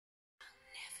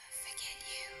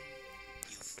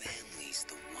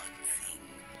What's the one thing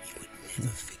you would never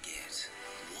forget?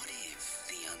 What if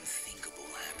the unthinkable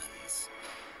happens?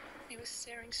 He was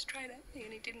staring straight at me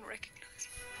and he didn't recognize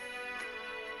me.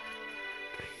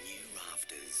 New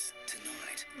Rafters,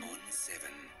 tonight on 7.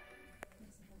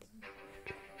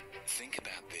 Think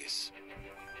about this.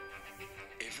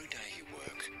 Every day you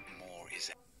work, more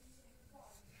is...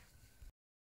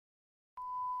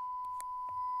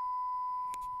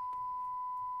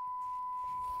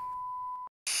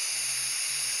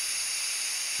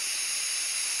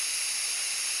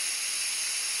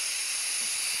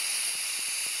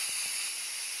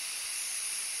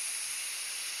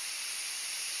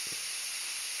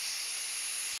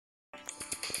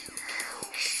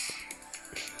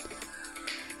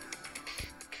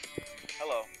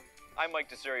 Hello, I'm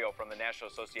Mike DeSirio from the National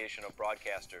Association of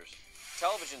Broadcasters.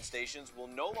 Television stations will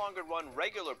no longer run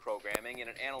regular programming in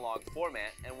an analog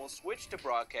format and will switch to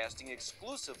broadcasting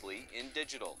exclusively in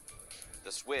digital.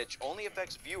 The switch only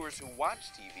affects viewers who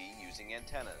watch TV using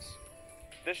antennas.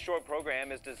 This short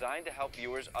program is designed to help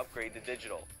viewers upgrade to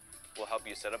digital. We'll help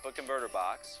you set up a converter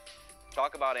box,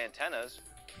 talk about antennas,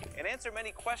 and answer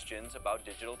many questions about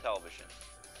digital television.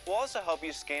 We'll also help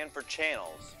you scan for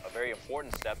channels, a very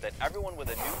important step that everyone with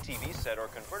a new TV set or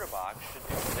converter box should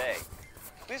do today.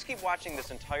 Please keep watching this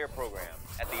entire program.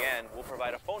 At the end, we'll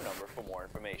provide a phone number for more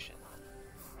information.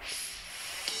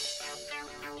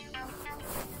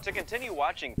 To continue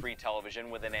watching free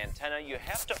television with an antenna, you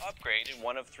have to upgrade in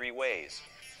one of 3 ways.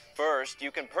 First,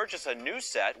 you can purchase a new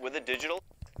set with a digital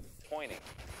pointing.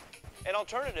 An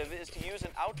alternative is to use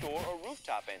an outdoor or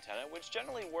rooftop antenna, which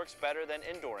generally works better than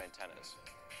indoor antennas.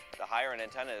 The higher an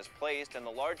antenna is placed and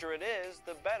the larger it is,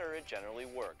 the better it generally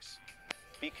works.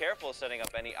 Be careful setting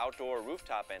up any outdoor or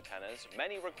rooftop antennas.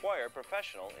 Many require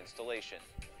professional installation.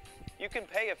 You can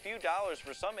pay a few dollars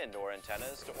for some indoor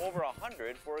antennas to over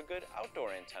 $100 for a good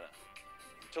outdoor antenna.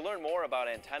 To learn more about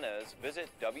antennas, visit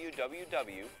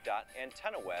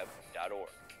www.antennaweb.org.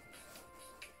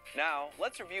 Now,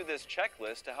 let's review this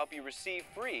checklist to help you receive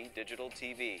free digital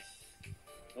TV.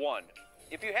 1.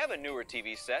 If you have a newer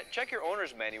TV set, check your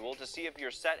owner's manual to see if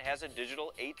your set has a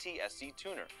digital ATSC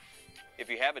tuner. If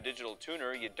you have a digital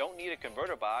tuner, you don't need a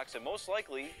converter box and most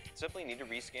likely simply need to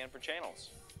rescan for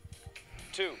channels.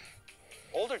 2.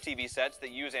 Older TV sets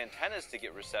that use antennas to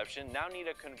get reception now need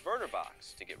a converter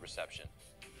box to get reception.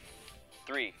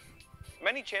 3.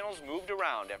 Many channels moved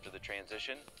around after the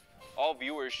transition. All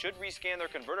viewers should rescan their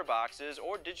converter boxes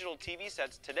or digital TV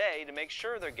sets today to make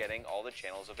sure they're getting all the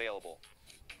channels available.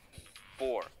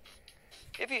 4.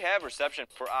 If you have reception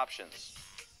for options.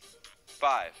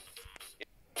 5.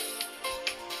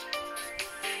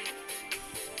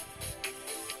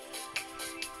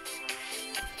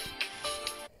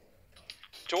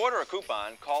 To order a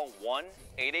coupon, call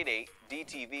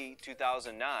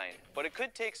 1-888-DTV-2009, but it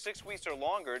could take 6 weeks or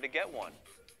longer to get one.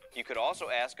 You could also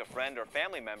ask a friend or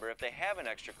family member if they have an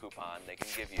extra coupon they can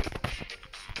give you.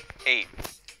 8.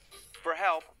 For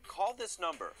help, call this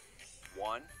number,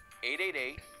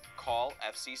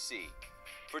 1-888-CALL-FCC.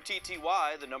 For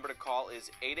TTY, the number to call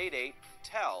is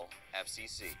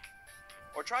 888-TEL-FCC.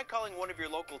 Or try calling one of your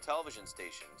local television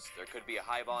stations. There could be a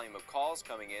high volume of calls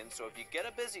coming in, so if you get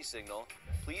a busy signal,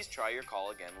 please try your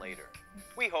call again later.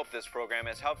 We hope this program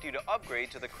has helped you to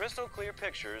upgrade to the crystal clear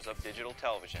pictures of digital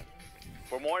television.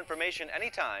 For more information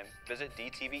anytime, visit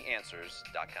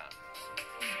dtvanswers.com.